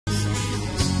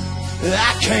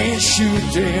I can't shoot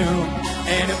them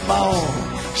anymore.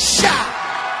 Shot!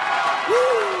 Woo!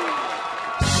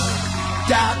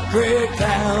 Dark gray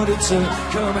cloud, it's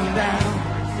coming down.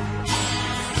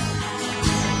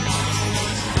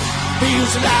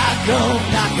 Feels like I'm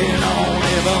knocking on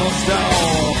heaven's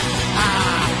door.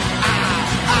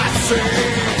 I say,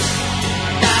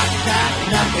 knock, knock,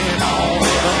 knocking on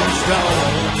heaven's door.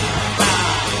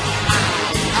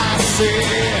 I say,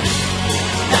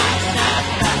 knock, knock,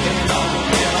 knocking on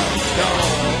heaven's door.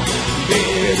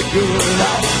 Yeah, the good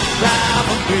Lord, drive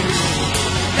a me.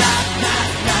 Knock, knock,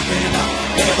 knocking on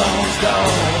heaven's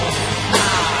door.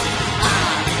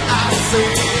 I say,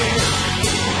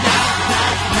 knock,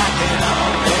 knock, knocking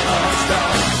on heaven's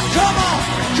door. Come on,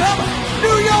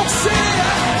 New York City.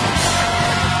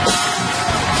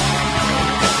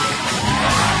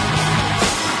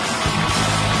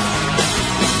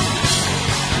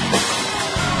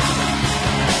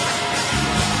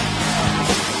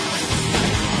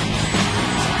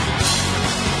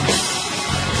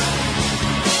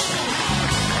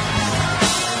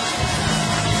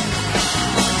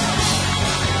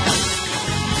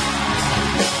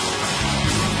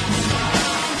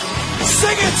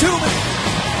 Sing it to me.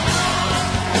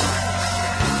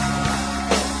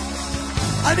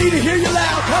 I need to hear you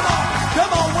loud.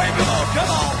 Come on, wake them up.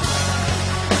 Come on.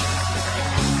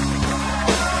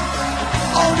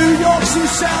 Oh, New York, you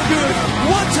sound good.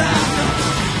 One time.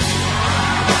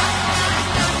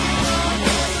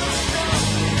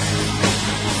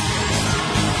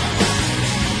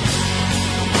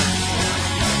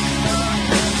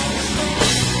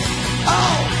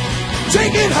 Oh,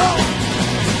 take it home.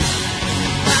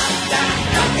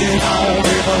 Knocking on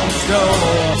heaven's door.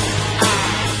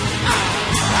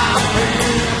 I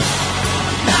feel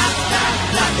knock, knock,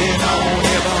 knocking on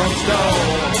heaven's door.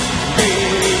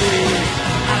 Yeah,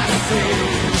 I feel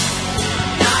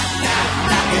knock, knock,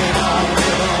 knocking on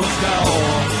heaven's door.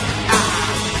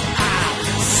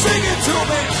 Sing it to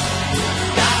me.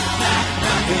 Knock, knock,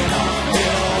 knocking on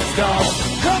heaven's door.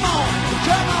 Come on,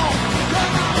 come on,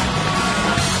 come on.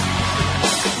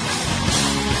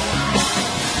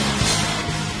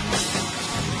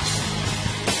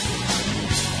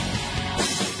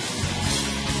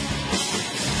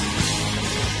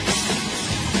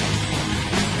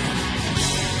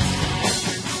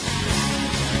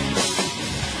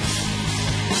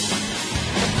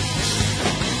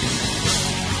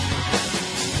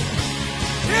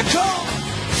 Here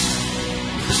comes.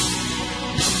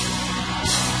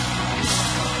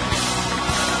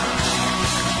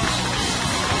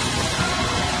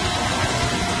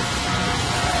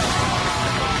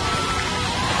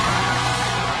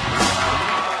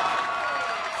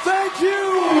 Thank you.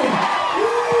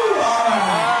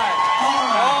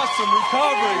 Awesome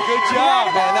recovery. Good job,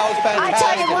 man. That was fantastic. I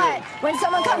tell you what, when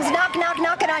someone comes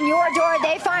knocking on your door,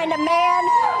 they find a man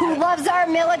who loves our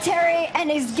military and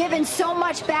is giving so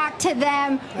much back to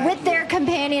them with their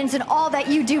companions and all that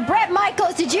you do. Bret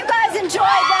Michaels, did you guys enjoy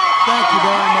that? Thank you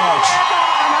very much.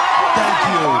 Thank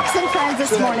you. Fox and friends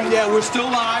this morning. Yeah, we're still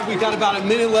live. We got about a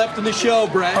minute left in the show,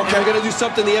 Bret. Okay. And we're gonna do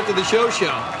something after the show.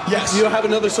 Yes. You have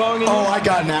another song in Oh, you? I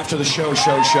got an after the show. Right.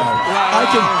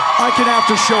 I can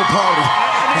after show party.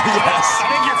 Yes.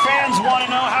 I think your fans want to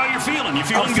know how you're feeling. You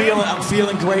feeling good? I'm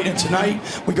feeling great. And tonight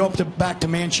we go back to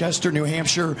Manchester, New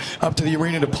Hampshire, up to the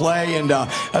arena to play. And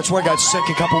that's where I got sick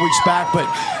a couple weeks back. But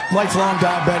lifelong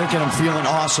diabetic, and I'm feeling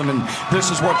awesome. And this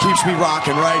is what keeps me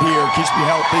rocking right here. Keeps me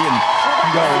healthy and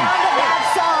going.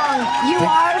 You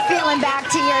are feeling back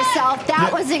to yourself. That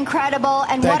was incredible,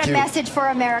 and Thank what a you. message for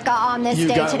America on this day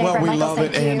today. Well, Bret we Michaels, love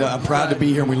it, thank you. and I'm proud to be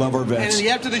here, and we love our And vets. in the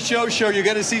after the show, you're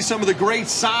going to see some of the great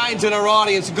signs in our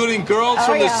audience, including girls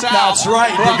from the yeah. South. That's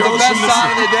right. Brought the best from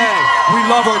side of the day. We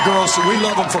love our girls. We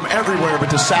love them from everywhere, but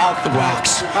the South, the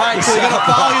rocks. All right, so we're going to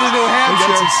follow you to New We got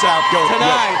Hampshire some South go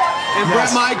tonight. And Yes.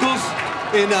 Bret Michaels,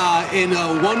 in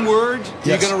one word,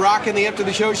 you're Yes. going to rock in the after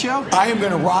the show? I am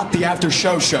going to rock the after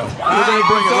show. All We're going to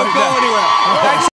bring it don't right go back. anywhere. Thanks